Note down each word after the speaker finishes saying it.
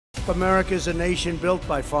America is a nation built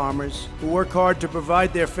by farmers who work hard to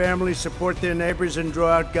provide their families, support their neighbors, and draw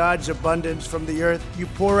out God's abundance from the earth. You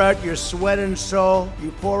pour out your sweat and soul.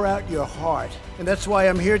 You pour out your heart. And that's why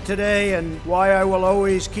I'm here today and why I will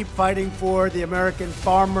always keep fighting for the American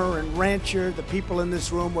farmer and rancher. The people in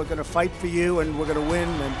this room, we're going to fight for you and we're going to win.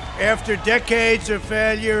 And after decades of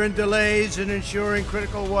failure and delays in ensuring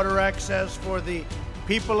critical water access for the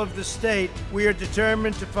people of the state, we are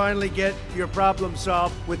determined to finally get your problem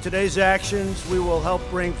solved. With today's actions, we will help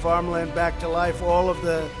bring farmland back to life. All of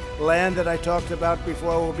the land that I talked about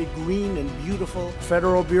before will be green and beautiful.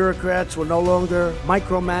 Federal bureaucrats will no longer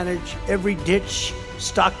micromanage every ditch,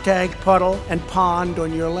 stock tank, puddle, and pond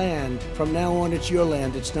on your land. From now on, it's your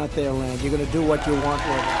land. It's not their land. You're going to do what you want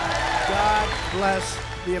with it. God bless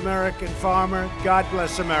the American farmer. God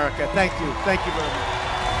bless America. Thank you. Thank you very much.